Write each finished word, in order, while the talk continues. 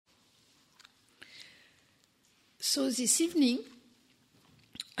So this evening,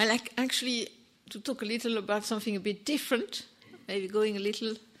 I like actually to talk a little about something a bit different, maybe going a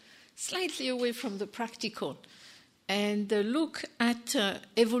little slightly away from the practical, and look at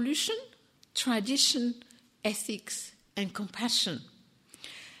evolution, tradition, ethics, and compassion.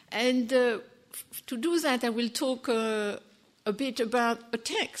 And to do that, I will talk a bit about a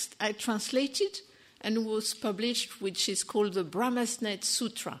text I translated and was published, which is called the Brahmasnet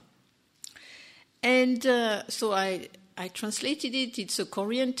Sutra. And so I translated it. It's a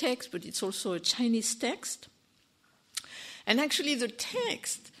Korean text, but it's also a Chinese text. And actually the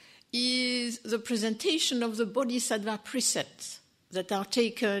text is the presentation of the Bodhisattva precepts that are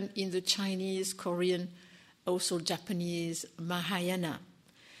taken in the Chinese, Korean, also Japanese Mahayana.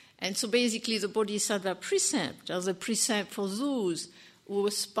 And so basically the Bodhisattva precept are the precept for those who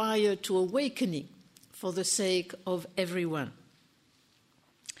aspire to awakening for the sake of everyone.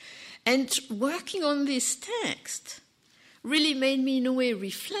 And working on this text really made me in a way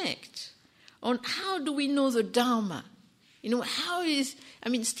reflect on how do we know the Dharma?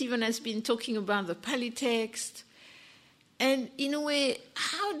 Stephen has been talking about the Pali text, and in a way,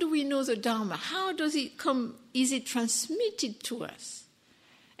 how do we know the Dharma? How does it come? Is it transmitted to us?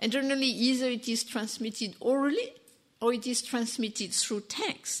 And generally, either it is transmitted orally or it is transmitted through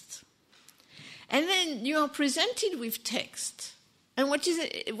text. And then you are presented with text. And what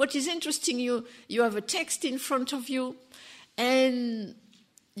is interesting, you have a text in front of you, and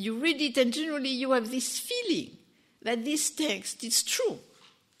you read it, and generally you have this feeling that this text is true.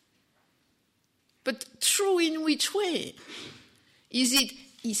 But true in which way? Is it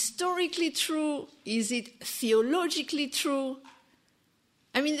historically true? Is it theologically true?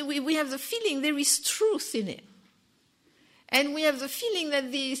 I mean, we have the feeling there is truth in it. And we have the feeling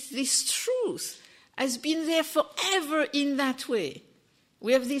that this truth has been there forever in that way.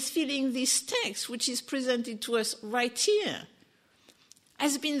 We have this feeling, this text, which is presented to us right here,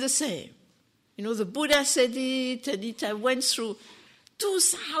 has been the same. The Buddha said it, and it went through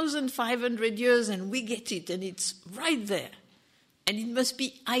 2,500 years, and we get it, and it's right there. And it must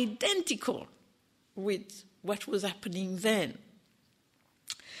be identical with what was happening then.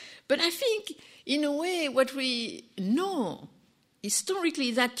 But I think, in a way, what we know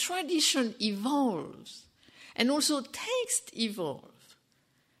historically, that tradition evolves, and also text evolves.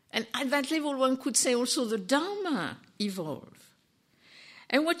 And at that level, one could say also the Dharma evolves.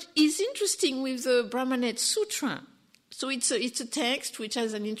 And what is interesting with the Brahmasnet Sutra, so it's a text which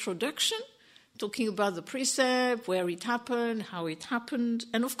has an introduction, talking about the precept, where it happened, how it happened,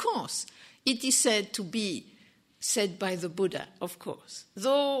 and of course, it is said to be said by the Buddha, of course.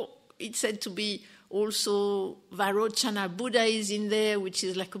 Though it's said to be also Vairochana Buddha is in there, which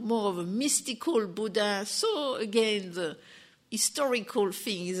is like more of a mystical Buddha. So again, the historical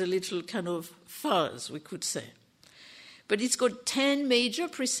thing is a little kind of fuzz, we could say. But it's got 10 major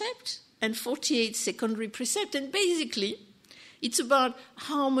precepts and 48 secondary precepts. And basically, it's about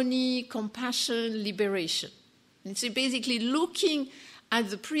harmony, compassion, liberation. And it's basically looking at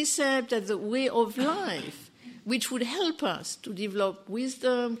the precept, at the way of life, which would help us to develop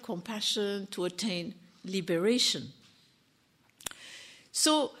wisdom, compassion, to attain liberation.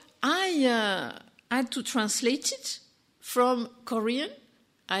 So I had to translate it from Korean.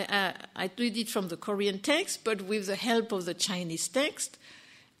 I did it from the Korean text, but with the help of the Chinese text,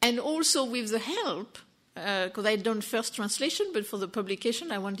 and also with the help, because I had done first translation, but for the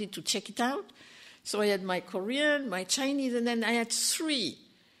publication I wanted to check it out. So I had my Korean, my Chinese, and then I had three.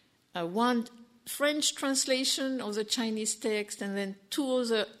 One French translation of the Chinese text, and then two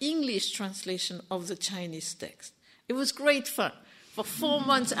other English translation of the Chinese text. It was great fun. For 4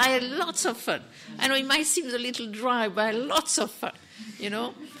 months, I had lots of fun. I know it might seem a little dry, but I had lots of fun,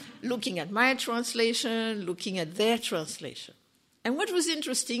 looking at my translation, looking at their translation. And what was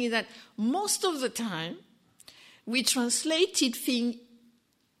interesting is that most of the time, we translated things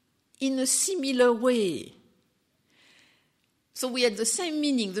in a similar way. So we had the same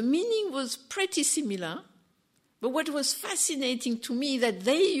meaning. The meaning was pretty similar, but what was fascinating to me is that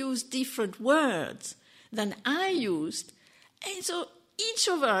they used different words than I used, and so each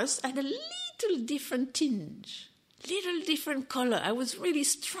of us had a little different tinge, little different color. I was really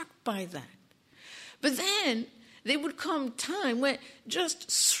struck by that. But then there would come time where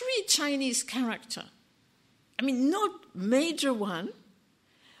just 3 Chinese characters, not major one,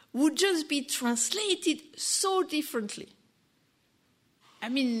 would just be translated so differently.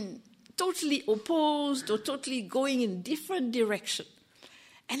 Totally opposed or totally going in different direction.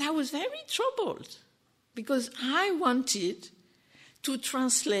 And I was very troubled because I wanted to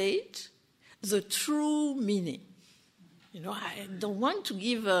translate the true meaning. I don't want to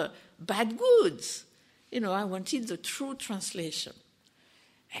give bad goods. I wanted the true translation.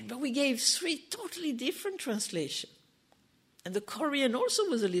 But we gave 3 totally different translations. And the Korean also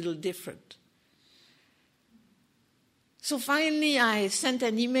was a little different. So finally, I sent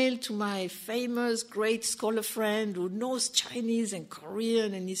an email to my famous great scholar friend who knows Chinese and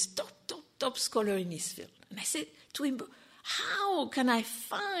Korean and is top scholar in his field. And I said to him, how can I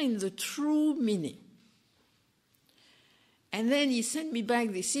find the true meaning? And then he sent me back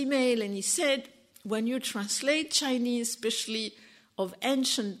this email and he said, when you translate Chinese, especially of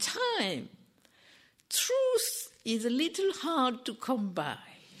ancient time, truth is a little hard to come by.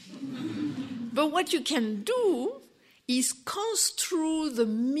 But what you can do is construe the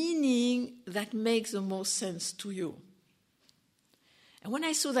meaning that makes the most sense to you. And when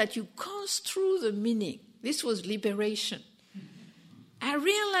I saw that you construe the meaning, this was liberation. I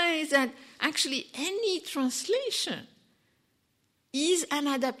realized that actually any translation is an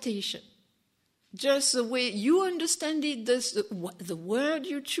adaptation. Just the way you understand it, the word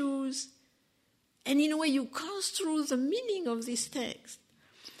you choose, and in a way you construe the meaning of this text.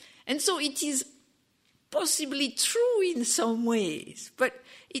 And so it is possibly true in some ways, but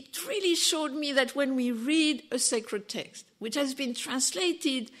it really showed me that when we read a sacred text, which has been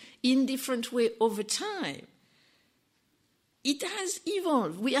translated in different ways over time, it has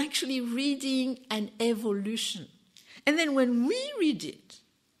evolved. We're actually reading an evolution. And then when we read it,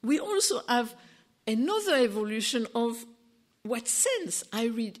 we also have another evolution of what sense I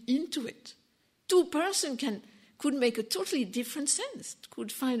read into it. 2 persons could make a totally different sense,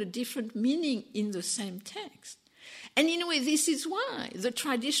 could find a different meaning in the same text. And in a way, this is why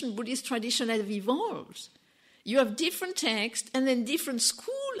the Buddhist tradition has evolved. You have different texts, and then different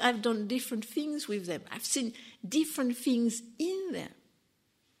schools have done different things with them. I've seen different things in them.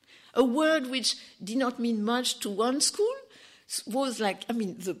 A word which did not mean much to one school was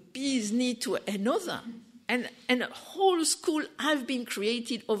the bee's knee to another. And a whole school have been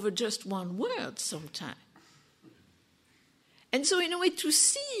created over just one word sometimes. And so in a way to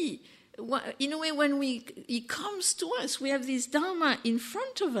see, in a way when it comes to us, we have this Dharma in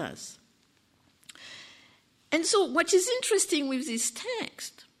front of us. And so what is interesting with this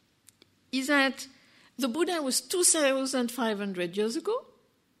text is that the Buddha was 2,500 years ago.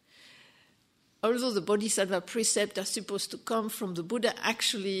 Although the Bodhisattva precepts are supposed to come from the Buddha,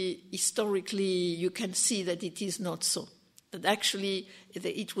 actually, historically, you can see that it is not so. That actually,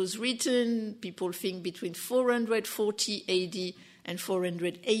 it was written, people think, between 440 AD and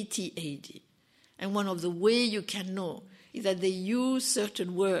 480 AD. And one of the ways you can know is that they use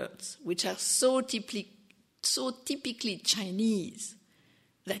certain words which are so typically Chinese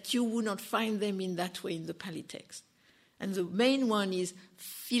that you would not find them in that way in the Pali text. And the main one is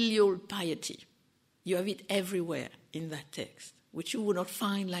filial piety. You have it everywhere in that text, which you would not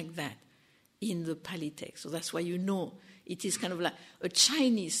find like that in the Pali text. So that's why you know it is kind of like a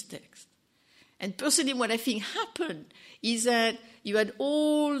Chinese text. And personally, what I think happened is that you had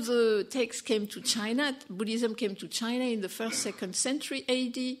all the texts came to China, Buddhism came to China in the 1st, 2nd century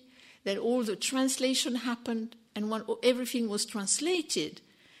AD, then all the translation happened, and when everything was translated,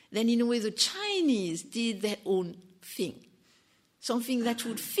 then in a way the Chinese did their own thing, something that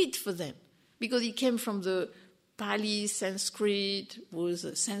would fit for them, because it came from the Pali, Sanskrit, was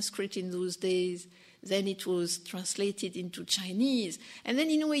Sanskrit in those days, then it was translated into Chinese, and then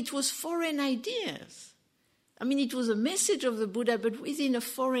in a way it was foreign ideas. I mean, it was a message of the Buddha, but within a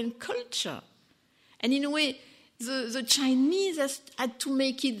foreign culture. And in a way, the Chinese had to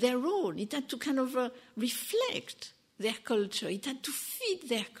make it their own. It had to kind of reflect their culture. It had to fit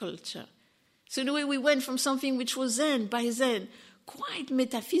their culture. So in a way, we went from something which was then, by then, quite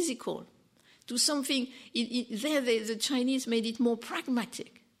metaphysical, to something, the Chinese made it more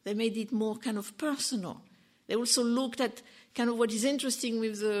pragmatic. They made it more kind of personal. They also looked at kind of what is interesting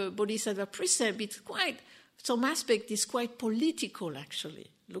with the Bodhisattva precept. It's quite, some aspect is quite political, actually,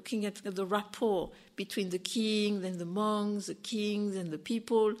 looking at the rapport between the king and the monks, the kings and the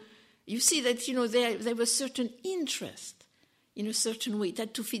people. You see that, there was certain interest in a certain way. It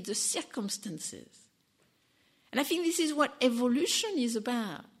had to fit the circumstances. And I think this is what evolution is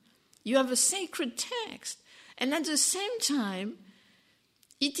about. You have a sacred text, and at the same time,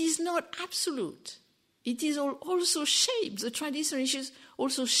 it is not absolute. It is also shaped. The tradition is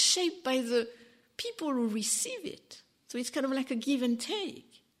also shaped by the people who receive it. So it's kind of like a give and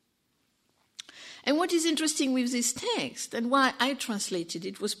take. And what is interesting with this text, and why I translated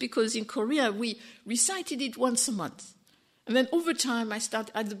it, was because in Korea we recited it once a month. And then over time, at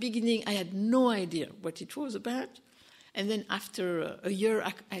the beginning, I had no idea what it was about. And then after a year,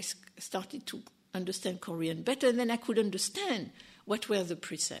 I started to understand Korean better, and then I could understand what were the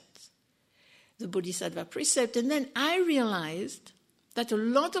precepts. the Bodhisattva precept. And then I realized that a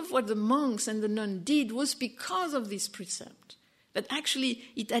lot of what the monks and the nuns did was because of this precept, that actually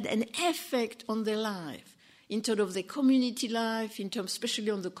it had an effect on their life, in terms of their community life, in terms especially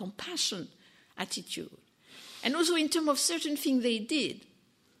on the compassion attitude, and also in terms of certain things they did.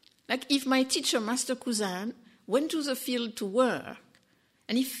 Like if my teacher, Master Kuzan, went to the field to work,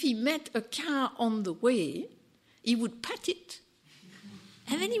 and if he met a cow on the way, he would pat it,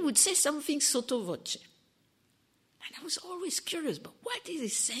 and then he would say something sotto voce. And I was always curious, but what is he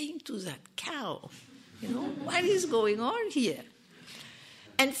saying to that cow? What is going on here?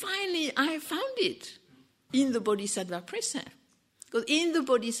 And finally, I found it in the Bodhisattva precept. Because in the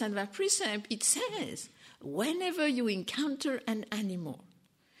Bodhisattva precept, it says, whenever you encounter an animal,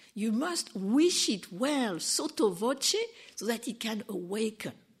 you must wish it well, sotto voce, so that it can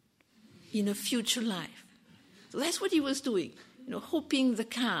awaken in a future life. So that's what he was doing, hoping the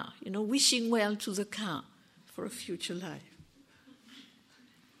cow, wishing well to the cow for a future life.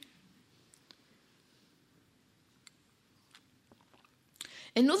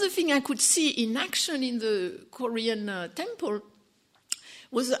 Another thing I could see in action in the Korean temple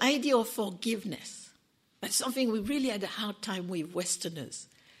was the idea of forgiveness. That's something we really had a hard time with, Westerners.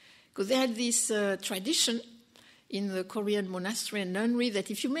 Because they had this tradition in the Korean monastery and nunnery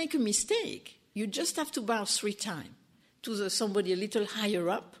that if you make a mistake, you just have to bow 3 times to somebody a little higher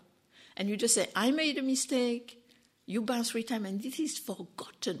up, and you just say, I made a mistake, you bow 3 times, and this is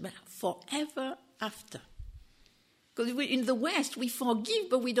forgotten forever after. Because in the West, we forgive,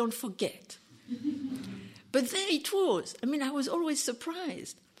 but we don't forget. But there it was. I was always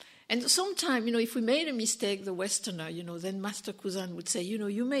surprised. And sometimes, if we made a mistake, the Westerner, then Master Kuzan would say,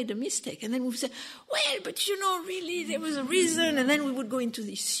 you made a mistake. And then we would say, well, but really, there was a reason. And then we would go into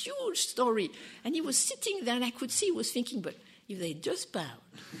this huge story. And he was sitting there, and I could see he was thinking, but if they just bowed,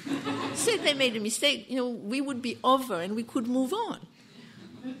 said they made a mistake, we would be over and we could move on.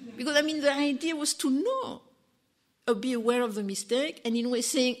 Because, the idea was to know, or be aware of the mistake, and in a way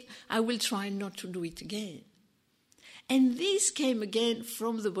saying, I will try not to do it again. And this came again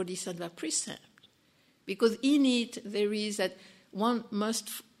from the Bodhisattva precept, because in it there is that one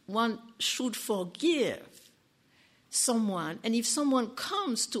should forgive someone, and if someone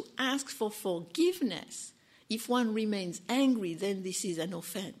comes to ask for forgiveness, if one remains angry, then this is an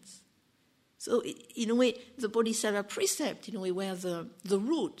offense. So in a way, the Bodhisattva precept, in a way, were the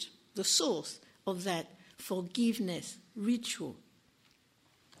root, the source of that forgiveness ritual.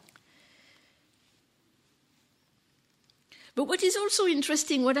 But what is also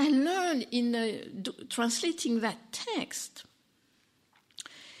interesting, what I learned in translating that text,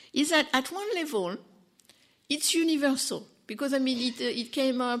 is that at one level, it's universal. Because, it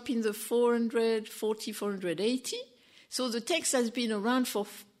came up in the 440, 480. So the text has been around for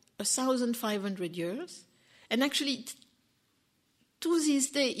 1,500 years. And actually, to this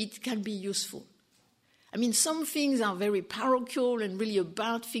day, it can be useful. Some things are very parochial and really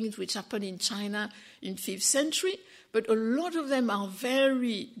about things which happened in China in 5th century, but a lot of them are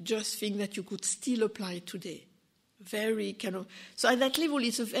very just things that you could still apply today. So at that level,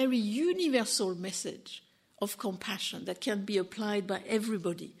 it's a very universal message of compassion that can be applied by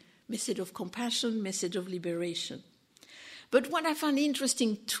everybody. Message of compassion, message of liberation. But what I find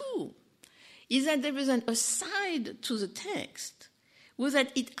interesting too is that there is an aside to the text, was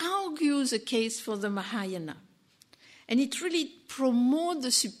that it argues a case for the Mahayana. And it really promotes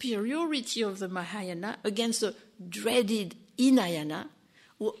the superiority of the Mahayana against the dreaded Hinayana,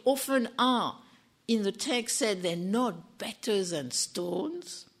 who often are, in the text, said they're not better than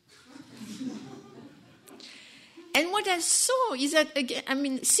stones. And what I saw is that,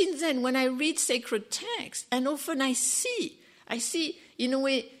 again, since then, when I read sacred texts, and often I see, in a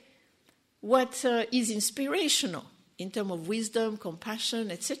way, what is inspirational in terms of wisdom,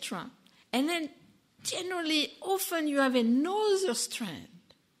 compassion, etc. And then, generally, often you have another strand,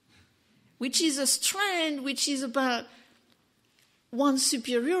 which is a strand which is about one's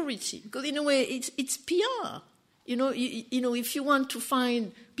superiority. Because in a way, it's PR. If you want to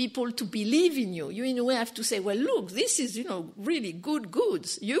find people to believe in you, you in a way have to say, well, look, this is, really good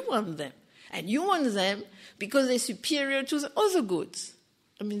goods. You want them. And you want them because they're superior to the other goods.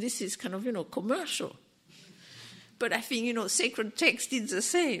 This is kind of, commercial. But I think, sacred text is the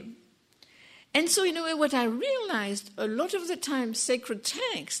same. And so, in a way, what I realized, a lot of the time, sacred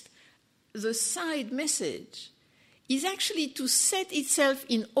text, the side message, is actually to set itself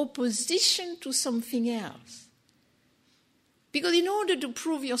in opposition to something else. Because in order to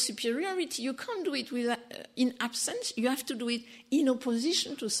prove your superiority, you can't do it in absence. You have to do it in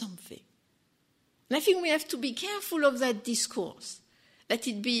opposition to something. And I think we have to be careful of that discourse. Let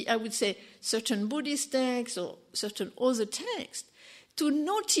it be, I would say, certain Buddhist texts or certain other texts, to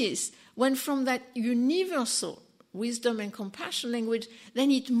notice when from that universal wisdom and compassion language, then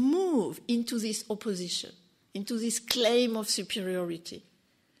it moves into this opposition, into this claim of superiority.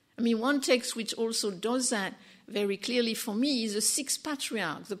 I mean, one text which also does that very clearly for me is the Sixth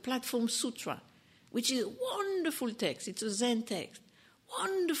Patriarch, the Platform Sutra, which is a wonderful text. It's a Zen text.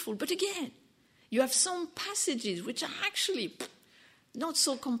 Wonderful. But again, you have some passages which are actually not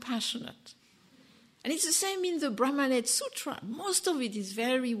so compassionate. And it's the same in the Brahmanet Sutra. Most of it is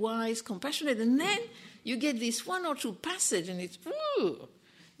very wise, compassionate. And then you get this one or two passage and it's, ooh,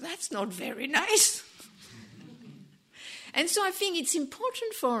 that's not very nice. And so I think it's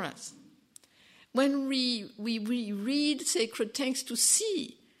important for us when we read sacred texts to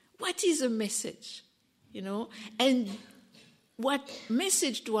see what is a message, and what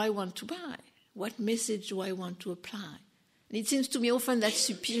message do I want to buy? What message do I want to apply? And it seems to me often that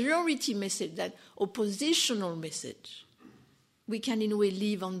superiority message, that oppositional message, we can in a way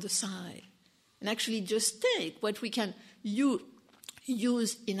leave on the side and actually just take what we can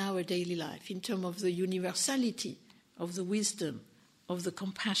use in our daily life in terms of the universality of the wisdom, of the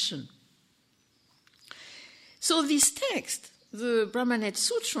compassion. So this text, the Brahmanet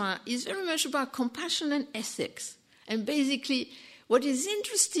Sutra, is very much about compassion and ethics. And basically, what is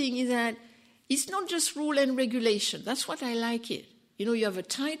interesting is that it's not just rule and regulation. That's what I like it. You have a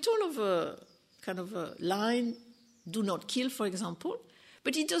title of a kind of a line, do not kill, for example,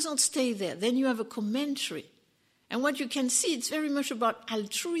 but it doesn't stay there. Then you have a commentary. And what you can see, it's very much about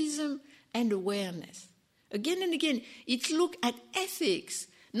altruism and awareness. Again and again, it looks at ethics,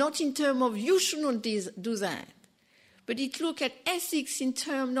 not in terms of you should not do that, but it looks at ethics in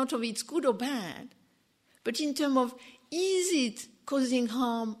terms not of it's good or bad, but in terms of is it causing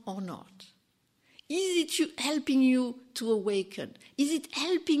harm or not? Is it helping you to awaken? Is it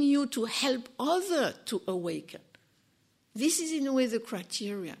helping you to help others to awaken? This is in a way the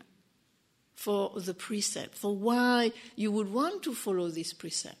criteria for the precept, for why you would want to follow this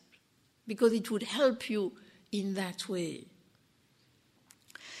precept, because it would help you in that way.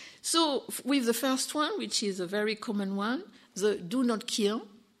 So with the first one, which is a very common one, the do not kill,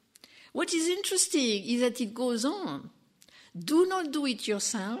 what is interesting is that it goes on. Do not do it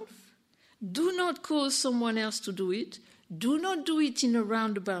yourself. Do not cause someone else to do it. Do not do it in a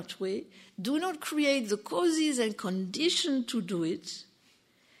roundabout way. Do not create the causes and conditions to do it.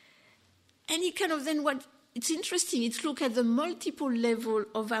 And it kind of then it's interesting, it's look at the multiple level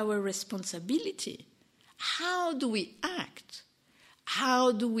of our responsibility. How do we act?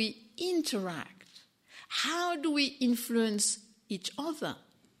 How do we interact? How do we influence each other?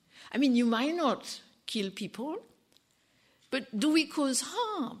 I mean, you might not kill people, but do we cause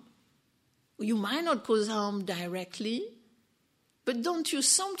harm? You might not cause harm directly, but don't you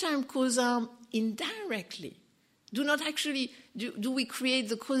sometimes cause harm indirectly? Do not actually, do we create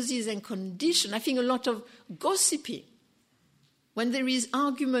the causes and conditions? I think a lot of gossiping, when there is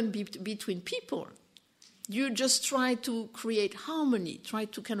argument between people, you just try to create harmony, try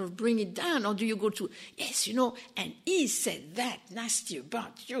to kind of bring it down, or do you go to, yes, and he said that nasty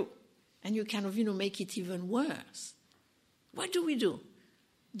about you, and you kind of, make it even worse. What do?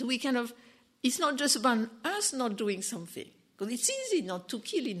 Do we kind of, it's not just about us not doing something, because it's easy not to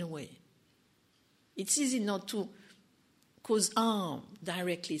kill in a way. It's easy not to cause harm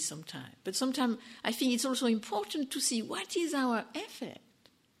directly sometimes. But sometimes I think it's also important to see what is our effort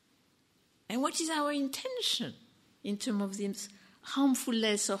and what is our intention in terms of this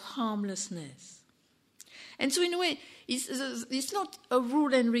harmfulness or harmlessness. And so in a way, it's not a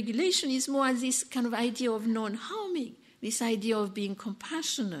rule and regulation, it's more this kind of idea of non-harming, this idea of being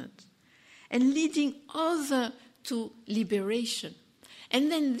compassionate and leading others to liberation.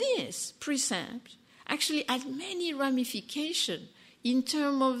 And then this precept actually had many ramifications in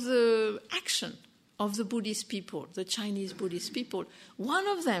terms of the action of the Buddhist people, the Chinese Buddhist people. One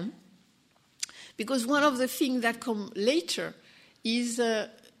of them, because one of the things that come later is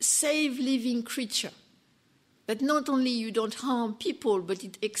save living creature. That not only you don't harm people, but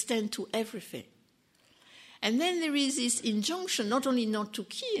it extends to everything. And then there is this injunction, not only not to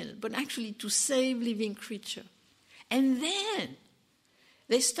kill, but actually to save living creature. And then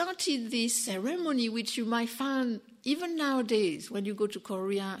they started this ceremony, which you might find even nowadays when you go to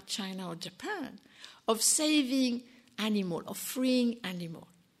Korea, China, or Japan, of saving animal, of freeing animal.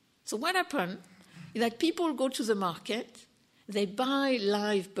 So what happened is that people go to the market, they buy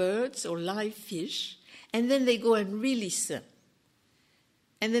live birds or live fish, and then they go and release them.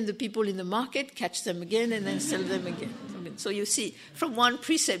 And then the people in the market catch them again and then sell them again. So you see, from one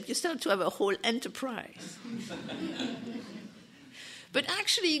precept, you start to have a whole enterprise. But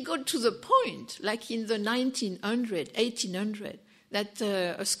actually it got to the point, like in the 1800, that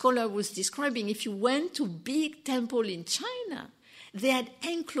a scholar was describing, if you went to big temple in China, they had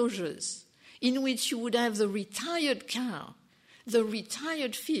enclosures in which you would have the retired cow, the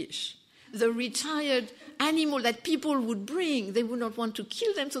retired fish, the retired animal that people would bring. They would not want to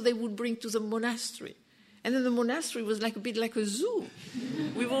kill them, so they would bring to the monastery. And then the monastery was like a bit like a zoo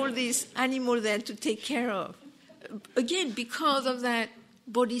with all these animals there to take care of. Again, because of that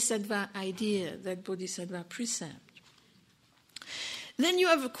bodhisattva idea, that bodhisattva precept. Then you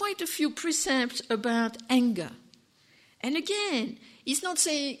have quite a few precepts about anger. And again, it's not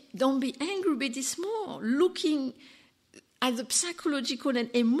saying don't be angry, but it's more looking at the psychological and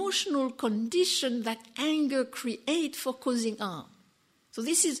emotional condition that anger creates for causing harm. So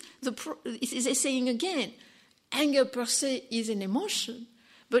this is saying again, anger per se is an emotion,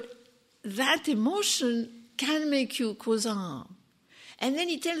 but that emotion can make you cause harm. And then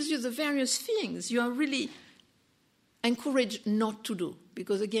it tells you the various things you are really encouraged not to do,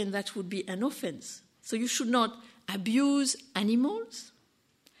 because again, that would be an offense. So you should not abuse animals.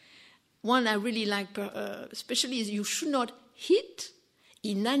 One I really like, especially, is you should not hit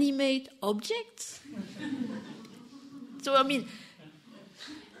inanimate objects. So, I mean,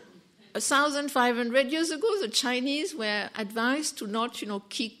 1,500 years ago, the Chinese were advised to not,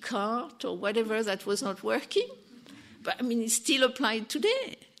 kick cart or whatever that was not working. But, I mean, it's still applied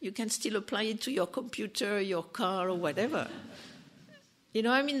today. You can still apply it to your computer, your car, or whatever.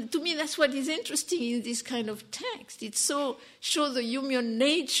 To me, that's what is interesting in this kind of text. It shows the human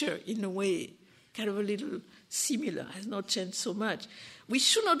nature in a way, kind of a little similar, has not changed so much. We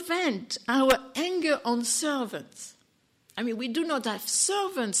should not vent our anger on servants. I mean, we do not have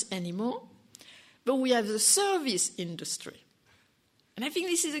servants anymore, but we have the service industry. And I think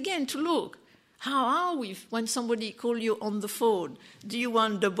this is, again, to look. How are we when somebody calls you on the phone? Do you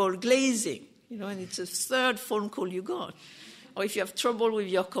want double glazing? And it's a third phone call you got. Or if you have trouble with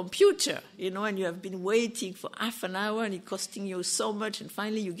your computer, and you have been waiting for half an hour and it's costing you so much, and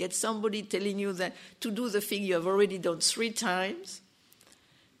finally you get somebody telling you that to do the thing you have already done 3 times,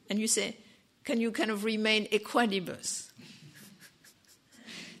 and you say, can you kind of remain equanimous?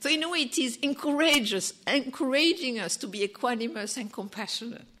 So in a way it is encouraging us to be equanimous and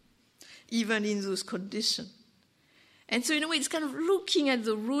compassionate, even in those conditions. And so in a way it's kind of looking at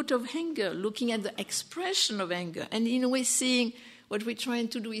the root of anger, looking at the expression of anger, and in a way seeing what we're trying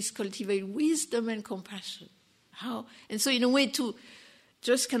to do is cultivate wisdom and compassion. And so in a way to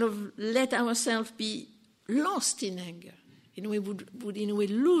just kind of let ourselves be lost in anger, in a way would in a way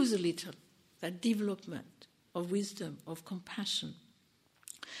lose a little that development of wisdom, of compassion.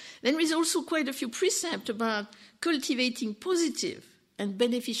 Then there is also quite a few precepts about cultivating positive and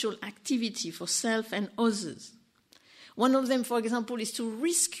beneficial activity for self and others. One of them, for example, is to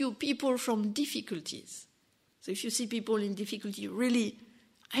rescue people from difficulties. So if you see people in difficulty, really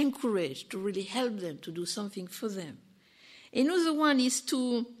encourage to really help them, to do something for them. Another one is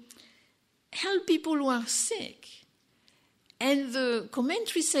to help people who are sick. And the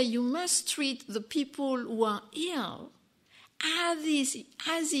commentaries say you must treat the people who are ill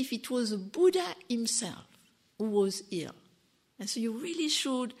as if it was Buddha himself who was ill. And so you really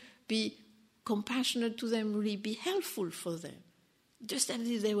should be compassionate to them, really be helpful for them, just as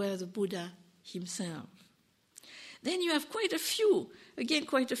if they were the Buddha himself. Then you have quite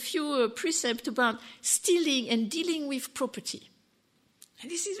a few precepts about stealing and dealing with property. And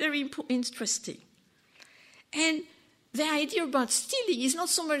this is very interesting. And the idea about stealing is not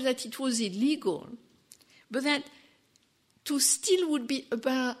so much that it was illegal, but that to steal would be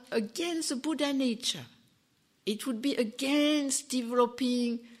against the Buddha nature. It would be against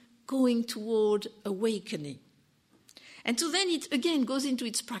developing, going toward awakening. And so then it again goes into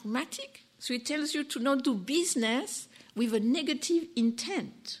its pragmatic. So it tells you to not do business with a negative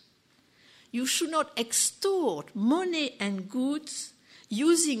intent. You should not extort money and goods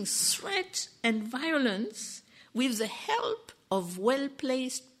using threat and violence with the help of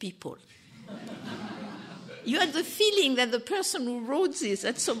well-placed people. You had the feeling that the person who wrote this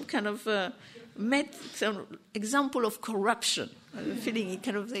had some kind of some example of corruption. The feeling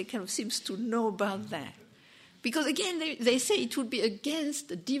they kind of seems to know about that. Because again, they say it would be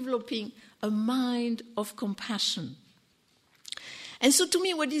against developing a mind of compassion. And so to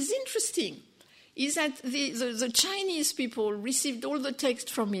me, what is interesting is that the Chinese people received all the texts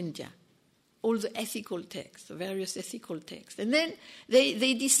from India, all the ethical texts, the various ethical texts. And then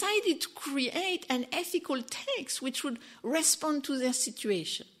they decided to create an ethical text which would respond to their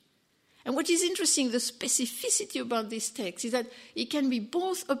situation. And what is interesting, the specificity about this text is that it can be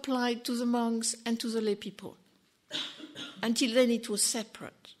both applied to the monks and to the lay people. Until then it was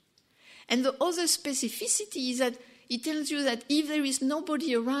separate. And the other specificity is that it tells you that if there is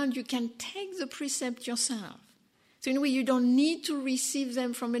nobody around, you can take the precept yourself. So in a way, you don't need to receive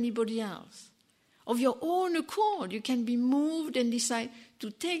them from anybody else. Of your own accord, you can be moved and decide to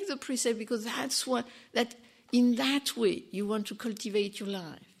take the precept because that in that way you want to cultivate your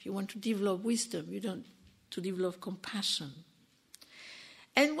life. You want to develop wisdom. You want to develop compassion.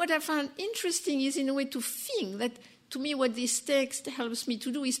 And what I found interesting is in a way to think that, to me, what this text helps me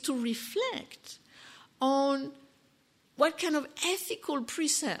to do is to reflect on what kind of ethical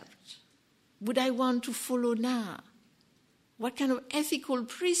precept would I want to follow now? What kind of ethical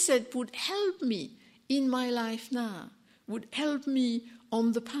precept would help me in my life now, would help me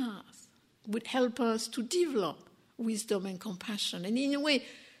on the path, would help us to develop wisdom and compassion? And in a way,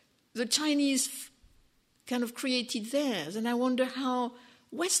 the Chinese kind of created theirs, and I wonder how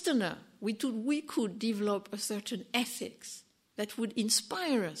Westerner we could develop a certain ethics that would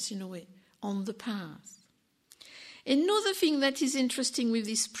inspire us, in a way, on the path. Another thing that is interesting with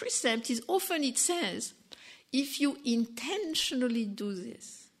this precept is often it says, if you intentionally do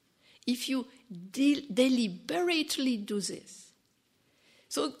this, if you deliberately do this.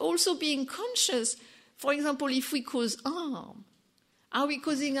 So also being conscious, for example, if we cause harm, are we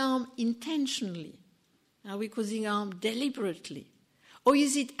causing harm intentionally? Are we causing harm deliberately? Or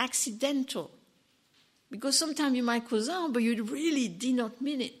is it accidental? Because sometimes you might cause harm, but you really did not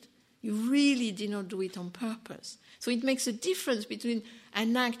mean it. You really did not do it on purpose. So it makes a difference between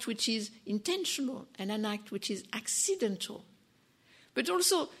an act which is intentional and an act which is accidental. But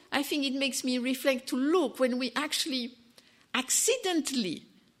also, I think it makes me reflect to look when we actually accidentally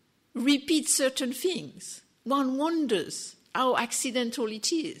repeat certain things. One wonders how accidental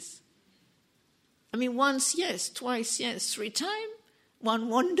it is. I mean, once, yes, twice, yes, 3 times, one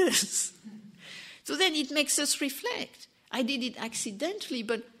wonders. So then it makes us reflect. I did it accidentally,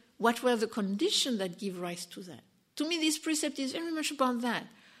 but what were the conditions that give rise to that? To me, this precept is very much about that,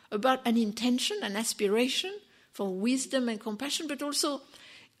 about an intention, an aspiration for wisdom and compassion, but also,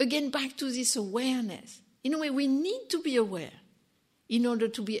 again, back to this awareness. In a way, we need to be aware in order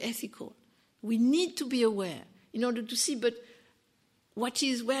to be ethical. We need to be aware in order to see, but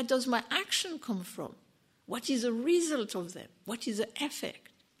where does my action come from? What is the result of them? What is the effect?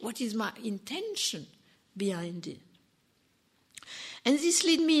 What is my intention behind it? And this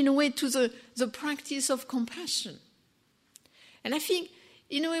led me, in a way, to the practice of compassion. And I think,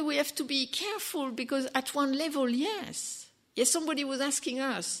 in a way, we have to be careful because at one level, yes, somebody was asking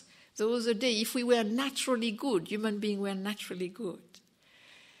us the other day if we were naturally good, human beings were naturally good.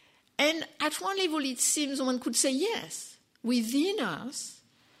 And at one level, it seems one could say yes. Within us,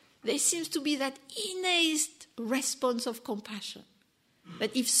 there seems to be that innate response of compassion.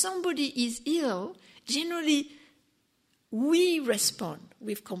 That if somebody is ill, generally we respond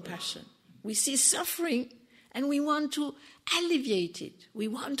with compassion. We see suffering and we want to alleviate it. We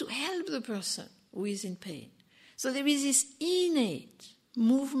want to help the person who is in pain. So there is this innate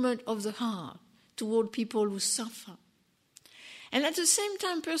movement of the heart toward people who suffer. And at the same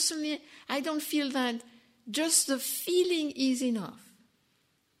time, personally, I don't feel that just the feeling is enough.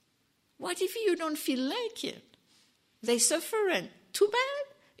 What if you don't feel like it? They suffer and too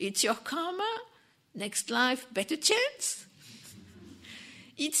bad, it's your karma, next life, better chance.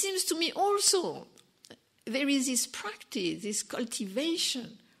 It seems to me also there is this practice, this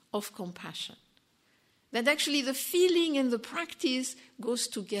cultivation of compassion. That actually the feeling and the practice goes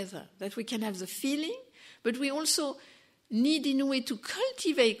together. That we can have the feeling, but we also need in a way to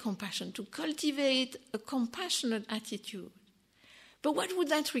cultivate compassion, to cultivate a compassionate attitude. But what would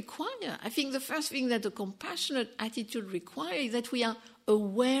that require? I think the first thing that a compassionate attitude requires is that we are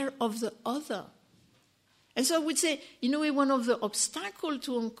aware of the other. And so I would say, in a way, one of the obstacles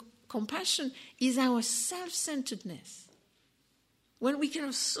to compassion is our self-centeredness. When we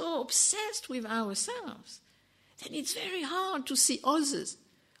get so obsessed with ourselves, then it's very hard to see others.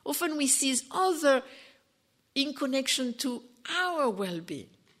 Often we see others in connection to our well-being.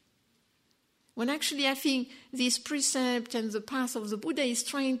 When actually I think this precept and the path of the Buddha is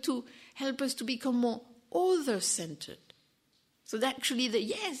trying to help us to become more other-centered. So that actually,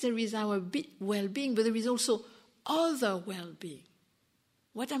 yes, there is our well-being, but there is also other well-being.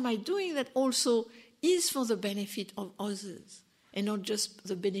 What am I doing that also is for the benefit of others and not just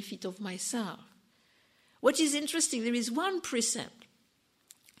the benefit of myself? What is interesting, there is one precept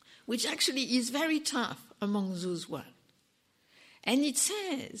which actually is very tough among those ones. And it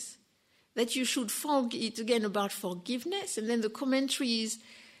says that you should forgive, again about forgiveness, and then the commentary is,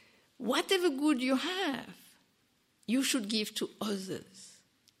 whatever good you have, you should give to others.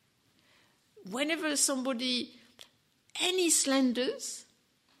 Whenever somebody any slanders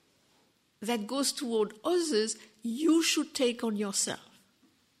that goes toward others, you should take on yourself.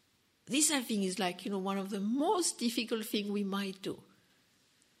 This, I think, is like, one of the most difficult things we might do.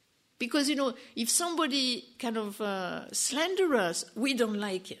 Because, if somebody kind of slander us, we don't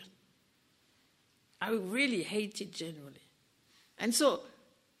like it. I really hate it generally. And so,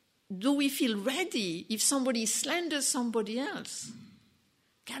 do we feel ready if somebody slanders somebody else?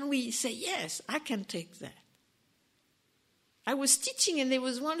 Can we say, yes, I can take that? I was teaching and there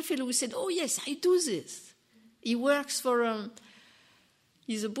was one fellow who said, oh yes, I do this. He works for,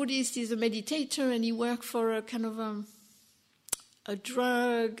 he's a Buddhist, he's a meditator, and he works for a kind of a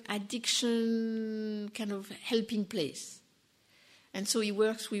drug addiction kind of helping place. And so he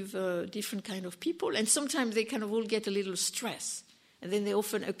works with different kind of people, and sometimes they kind of all get a little stressed. And then they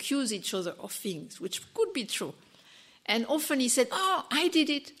often accuse each other of things, which could be true. And often he said, oh, I did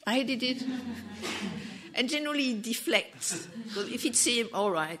it. And generally he deflects. Because if it's him, all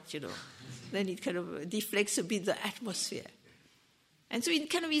right, then it kind of deflects a bit the atmosphere. And so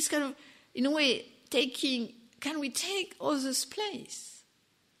he's kind of, in a way, can we take others' place?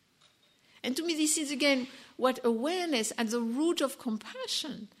 And to me, this is, again, what awareness at the root of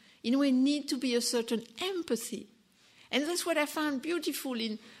compassion, in a way, need to be a certain empathy. And that's what I found beautiful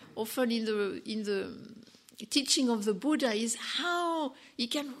often in the teaching of the Buddha, is how he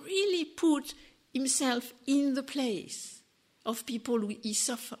can really put himself in the place of people who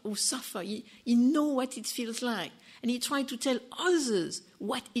suffer. He knows what it feels like. And he tried to tell others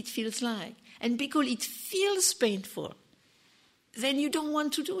what it feels like. And because it feels painful, then you don't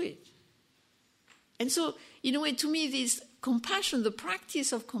want to do it. And so, in a way, to me, this compassion, the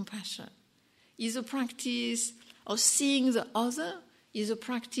practice of compassion, is a practice of seeing the other, is a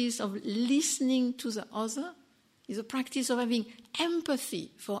practice of listening to the other, is a practice of having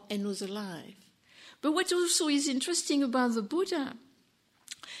empathy for another life. But what also is interesting about the Buddha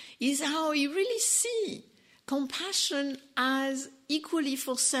is how he really sees compassion as equally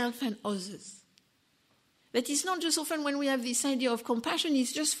for self and others. That it's not just often when we have this idea of compassion,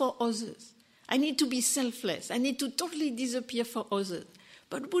 it's just for others. I need to be selfless. I need to totally disappear for others.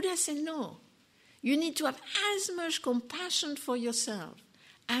 But Buddha said no. You need to have as much compassion for yourself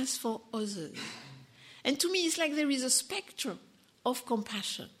as for others. And to me, it's like there is a spectrum of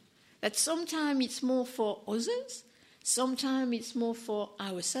compassion. That sometimes it's more for others, sometimes it's more for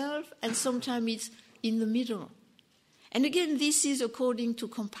ourselves, and sometimes it's in the middle. And again, this is according to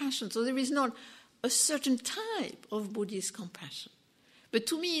compassion. So there is not a certain type of Buddhist compassion. But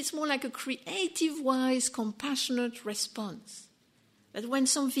to me, it's more like a creative, wise, compassionate response. That when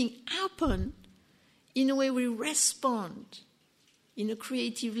something happens, in a way we respond in a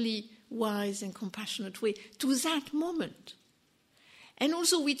creatively wise and compassionate way to that moment. And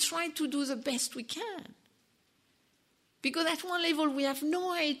also we try to do the best we can. Because at one level we have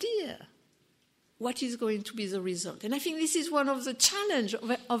no idea what is going to be the result. And I think this is one of the challenges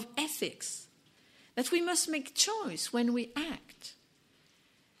of ethics, that we must make choice when we act.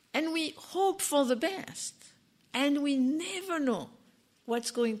 And we hope for the best, and we never know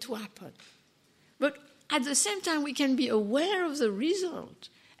what's going to happen. But at the same time, we can be aware of the result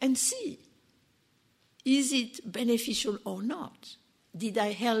and see, is it beneficial or not? Did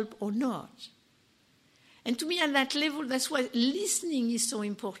I help or not? And to me, at that level, that's why listening is so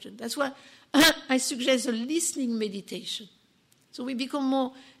important. That's why I suggest a listening meditation. So we become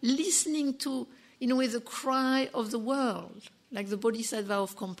more listening to, in a way, the cry of the world, like the Bodhisattva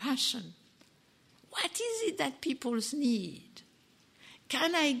of compassion. What is it that people need?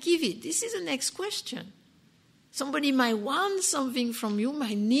 Can I give it? This is the next question. Somebody might want something from you,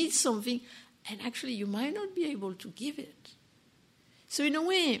 might need something, and actually you might not be able to give it. So in a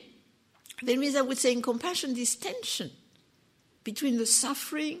way, there is, I would say, in compassion, this tension between the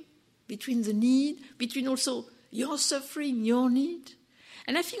suffering, between the need, between also your suffering, your need.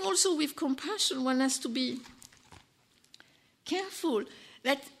 And I think also with compassion, one has to be careful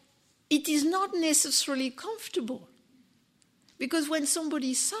that it is not necessarily comfortable. Because when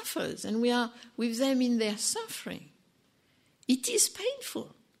somebody suffers and we are with them in their suffering, it is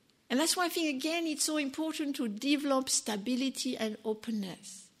painful. And that's why I think, again, it's so important to develop stability and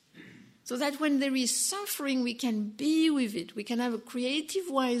openness. So that when there is suffering, we can be with it. We can have a creative,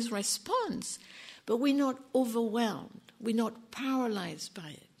 wise response, but we're not overwhelmed. We're not paralyzed by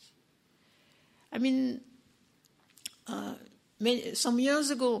it. I mean, some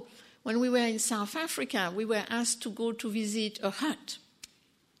years ago, when we were in South Africa, we were asked to go to visit a hut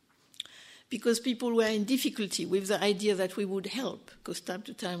because people were in difficulty with the idea that we would help, because time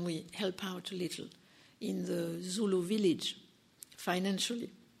to time we help out a little in the Zulu village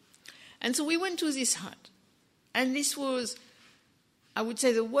financially. And so we went to this hut. And this was, I would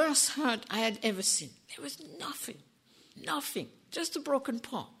say, the worst hurt I had ever seen. There was nothing, just a broken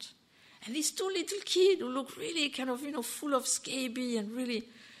pot. And these two little kids who looked really kind of, full of scabies and really...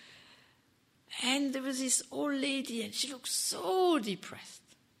 And there was this old lady, and she looked so depressed,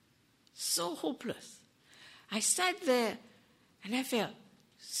 so hopeless. I sat there, and I felt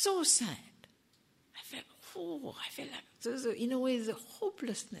so sad. I felt like, in a way, the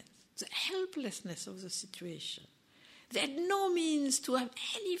hopelessness, the helplessness of the situation. They had no means to have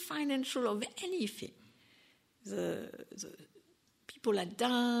any financial of anything. The people had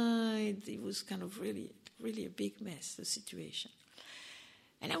died. It was kind of really, really a big mess, the situation.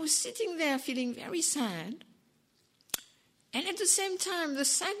 And I was sitting there feeling very sad. And at the same time, the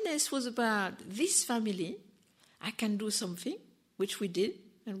sadness was about this family. I can do something, which we did,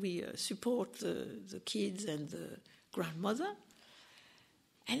 and we support the kids and the grandmother.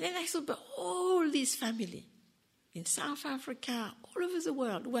 And then I thought about all these families in South Africa, all over the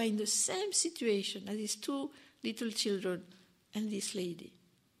world, who are in the same situation as these two little children and this lady.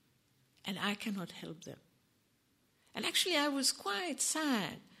 And I cannot help them. And actually, I was quite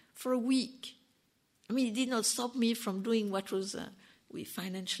sad for a week. I mean, it did not stop me from doing what was, we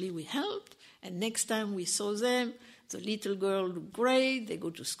helped. And next time we saw them, the little girl looked great, they go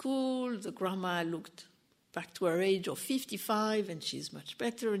to school, the grandma looked back to her age of 55, and she's much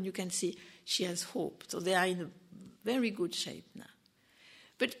better, and you can see she has hope. So they are in a very good shape now.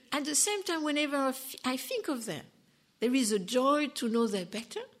 But at the same time, whenever I think of them, there is a joy to know they're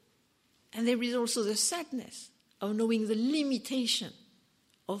better, and there is also the sadness of knowing the limitation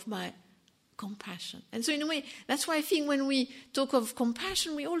of my compassion. And so in a way, that's why I think when we talk of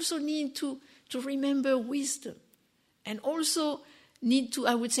compassion, we also need to remember wisdom, and also need to,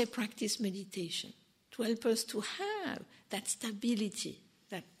 I would say, practice meditation to help us to have that stability,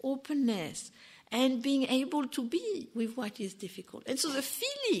 that openness, and being able to be with what is difficult. And so the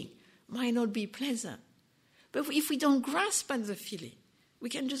feeling might not be pleasant, but if we don't grasp at the feeling, we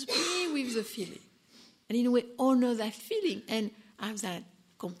can just be with the feeling, and in a way honor that feeling and have that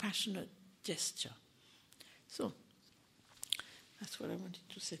compassionate gesture. So that's what I wanted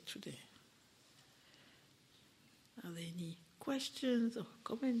to say today. Are there any questions or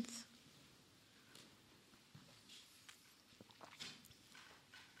comments?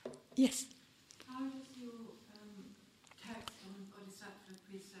 Yes? How does your text on Bodhisattva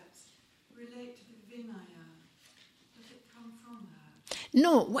precepts relate to the Vinaya? Does it come from that?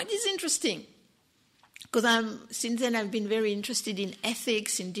 No, what is interesting, because since then I've been very interested in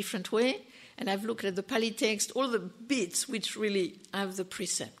ethics in different ways, and I've looked at the Pali text, all the bits which really have the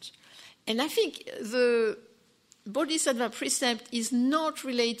precept. And I think the Bodhisattva precept is not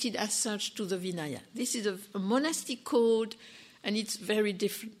related as such to the Vinaya. This is a monastic code, and it's very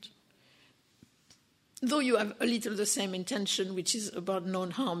different. Though you have a little the same intention, which is about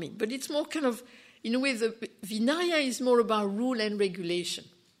non-harming. But it's more kind of, in a way, the Vinaya is more about rule and regulation.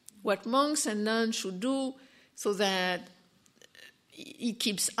 What monks and nuns should do so that it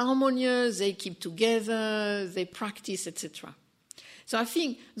keeps harmonious, they keep together, they practice, etc. So I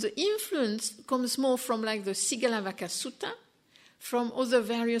think the influence comes more from like the Sigalavaka Sutta, from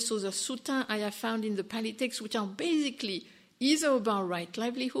various other sutta I have found in the Pali text, which are basically either about right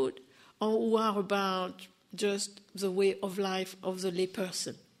livelihood or who are about just the way of life of the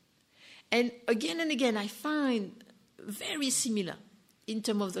layperson. And again, I find very similar in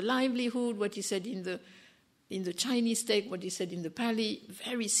terms of the livelihood, what he said in the Chinese text, what he said in the Pali,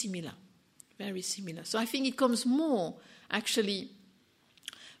 very similar. So I think it comes more, actually,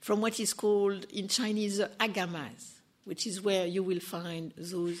 from what is called in Chinese agamas, which is where you will find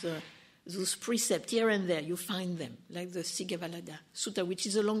those precepts here and there. You find them, like the Sigavalada Sutta, which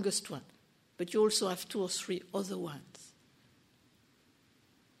is the longest one. But you also have 2 or 3 other ones.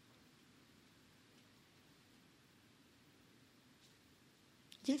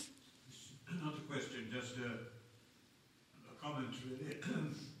 Yes? Not a question, just a comment really.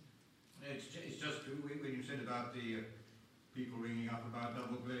 It's just when you said about the people ringing up about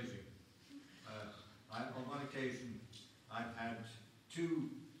double glazing. On one occasion, I've had 2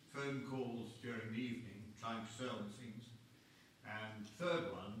 phone calls during the evening trying to sell things, and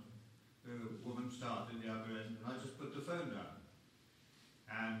third one, the woman started the other end, and I just put the phone down.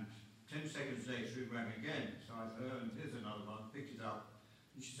 And 10 seconds later, it rang again. So I said, and here's another one, picked it up.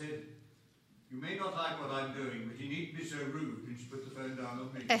 And she said, "You may not like what I'm doing, but you needn't be so rude." And she put the phone down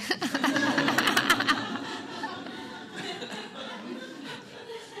on me.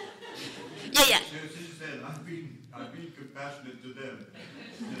 Yeah. So since then, I've been compassionate to them.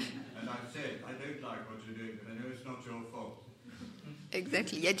 And I've said, "I don't like what you're doing, but I know it's not your fault."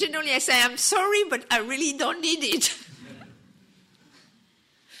 Exactly. Yeah, generally I say, I'm sorry, but I really don't need it.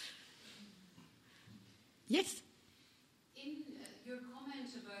 Yes? In your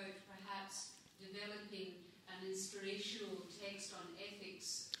comment about perhaps developing an inspirational text on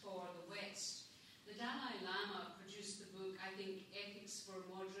ethics for the West, the Dalai Lama produced the book, I think, Ethics for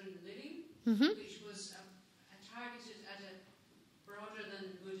Modern Living, which was targeted at a broader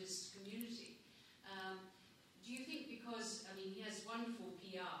than Buddhist community. Do you think because, I mean, he has wonderful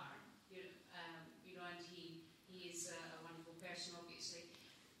PR, and he is a wonderful person, obviously.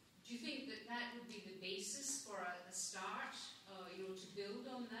 Do you think that would be the basis for a start, to build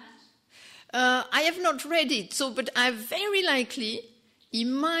on that? I have not read it, but very likely he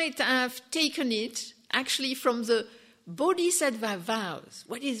might have taken it actually from the Bodhisattva vows.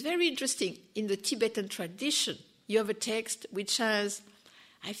 What is very interesting, in the Tibetan tradition, you have a text which has,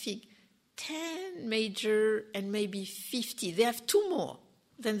 I think, 10 major and maybe 50. They have 2 more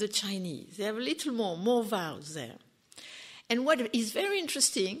than the Chinese. They have a little more vows there. And what is very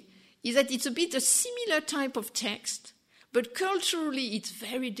interesting is that it's a bit a similar type of text, but culturally it's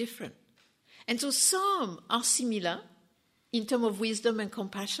very different. And so some are similar in terms of wisdom and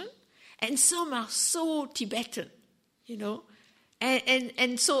compassion, and some are so Tibetan,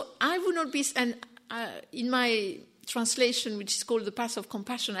 And so I would not be... And in my translation, which is called The Path of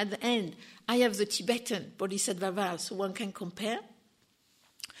Compassion, at the end, I have the Tibetan Bodhisattva vows, so one can compare.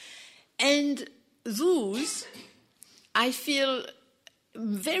 And those, I feel,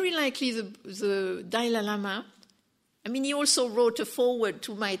 very likely the Dalai Lama, I mean, he also wrote a foreword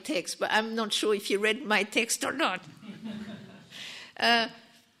to my text, but I'm not sure if he read my text or not.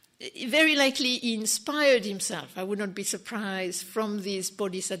 Very likely he inspired himself, I would not be surprised, from these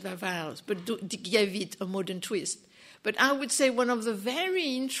Bodhisattva vows, but gave it a modern twist. But I would say one of the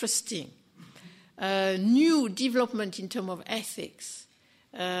very interesting new development in terms of ethics,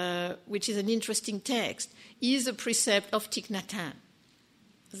 which is an interesting text, is the precept of Thich Nhat Hanh,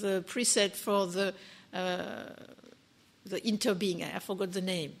 the precept for the interbeing. I forgot the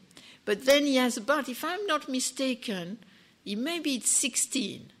name. But then he has about, if I'm not mistaken, maybe it's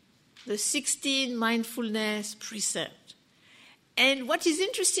 16, the 16 mindfulness precept. And what is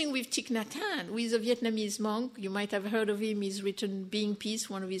interesting with Thich Nhat Hanh, who is a Vietnamese monk, you might have heard of him, he's written Being Peace,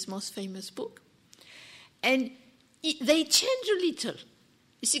 one of his most famous books. And they change a little.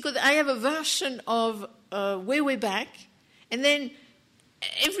 You see, because I have a version of way back, and then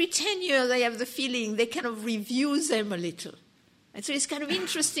every 10 years I have the feeling they kind of review them a little. And so it's kind of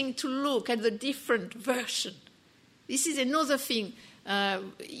interesting to look at the different version. This is another thing.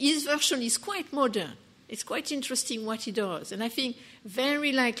 His version is quite modern. It's quite interesting what he does. And I think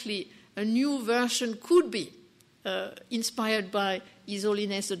very likely a new version could be inspired by His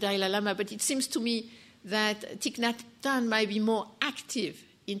Holiness the Dalai Lama. But it seems to me that Thich Nhat Hanh might be more active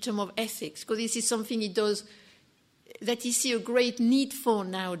in terms of ethics, because this is something he does that he sees a great need for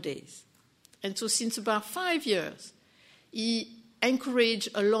nowadays. And so since about 5 years, he encouraged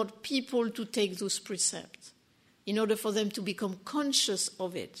a lot of people to take those precepts in order for them to become conscious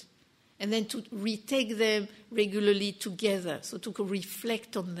of it, and then to retake them regularly together, so to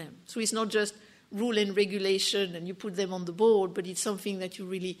reflect on them. So it's not just rule and regulation and you put them on the board, but it's something that you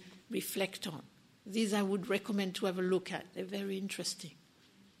really reflect on. These I would recommend to have a look at. They're very interesting.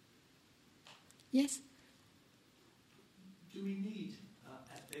 Yes? Do we need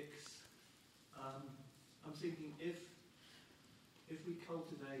ethics? I'm thinking if we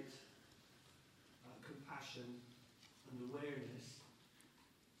cultivate compassion and awareness,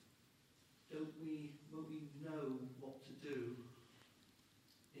 won't we know what to do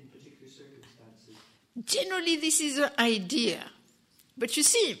in particular circumstances? Generally, this is an idea. But you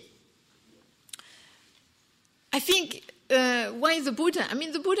see, I think why the Buddha? I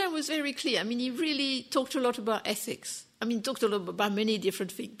mean, the Buddha was very clear. I mean, he really talked a lot about ethics. I mean, talked a lot about many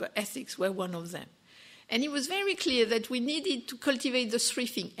different things, but ethics were one of them. And he was very clear that we needed to cultivate the 3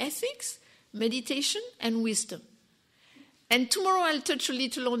 things: ethics, meditation, and wisdom. And tomorrow I'll touch a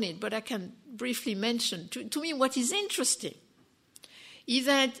little on it, but I can briefly mention. To me, what is interesting is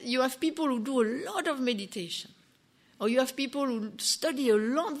that you have people who do a lot of meditation, or you have people who study a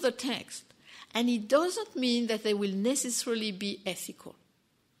lot the text, and it doesn't mean that they will necessarily be ethical.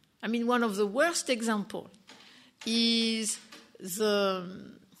 I mean, one of the worst examples is I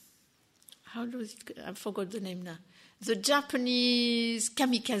forgot the name now, the Japanese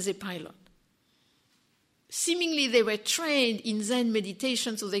kamikaze pilot. Seemingly they were trained in Zen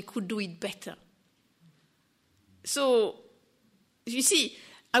meditation so they could do it better. So, you see,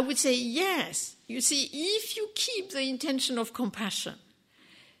 I would say yes. You see, if you keep the intention of compassion,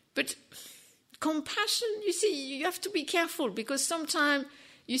 but compassion, you see, you have to be careful, because sometimes,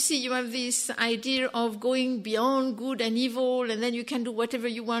 you see, you have this idea of going beyond good and evil, and then you can do whatever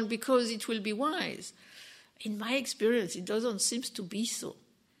you want because it will be wise. In my experience, it doesn't seem to be so,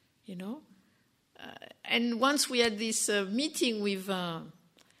 you know. And once we had this meeting with the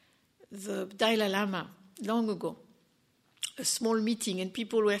Dalai Lama long ago, a small meeting, and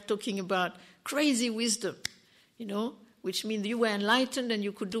people were talking about crazy wisdom, you know, which means you were enlightened and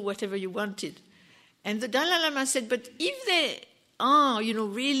you could do whatever you wanted. And the Dalai Lama said, but if they are, you know,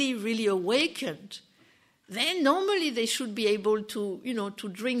 really, really awakened, then normally they should be able to, you know, to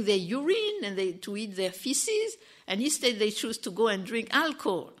drink their urine and to eat their feces, and instead they choose to go and drink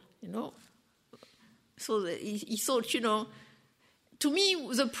alcohol, you know. So he thought, you know, to me,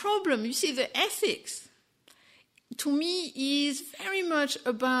 the problem, you see, the ethics, to me, is very much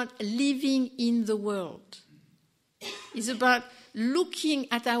about living in the world. It's about looking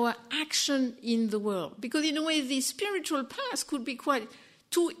at our action in the world. Because in a way, the spiritual path could be quite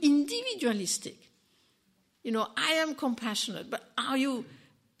too individualistic. You know, I am compassionate, but are you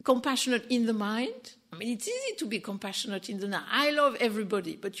compassionate in the mind? I mean, it's easy to be compassionate in the mind. I love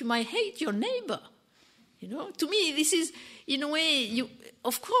everybody, but you might hate your neighbor. You know, to me, this is, in a way,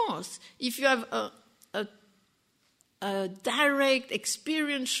 of course, if you have a direct,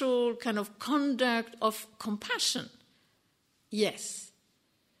 experiential kind of conduct of compassion, yes,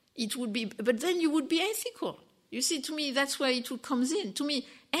 it would be, but then you would be ethical. You see, to me, that's where it comes in. To me,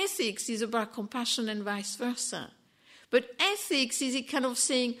 ethics is about compassion and vice versa. But ethics is a kind of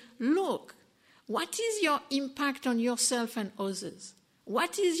saying, look, what is your impact on yourself and others?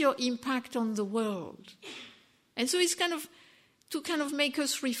 What is your impact on the world? And so it's kind of to kind of make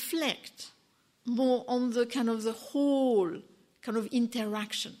us reflect more on the kind of the whole kind of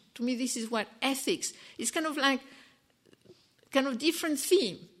interaction. To me, this is what ethics is, kind of like kind of different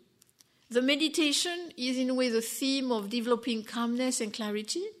theme. The meditation is in a way the theme of developing calmness and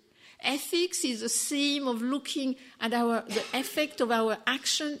clarity. Ethics is a theme of looking at the effect of our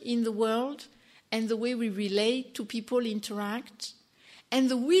action in the world and the way we relate to people, interact. And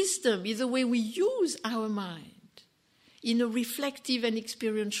the wisdom is the way we use our mind in a reflective and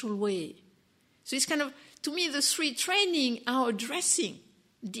experiential way. So it's kind of, to me, the three training are addressing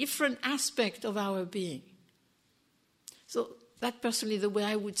different aspects of our being. So that's personally the way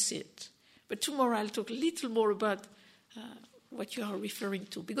I would see it. But tomorrow I'll talk a little more about what you are referring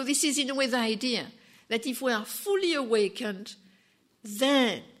to. Because this is in a way the idea that if we are fully awakened,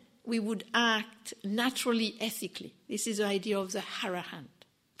 then we would act naturally, ethically. This is the idea of the Arahant.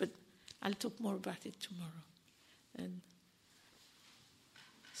 But I'll talk more about it tomorrow. And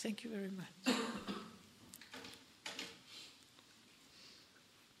thank you very much.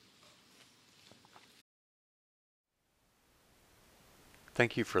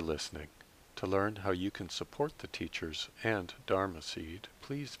 Thank you for listening. To learn how you can support the teachers and Dharma Seed,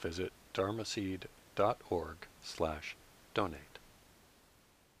 please visit dharmaseed.org/donate.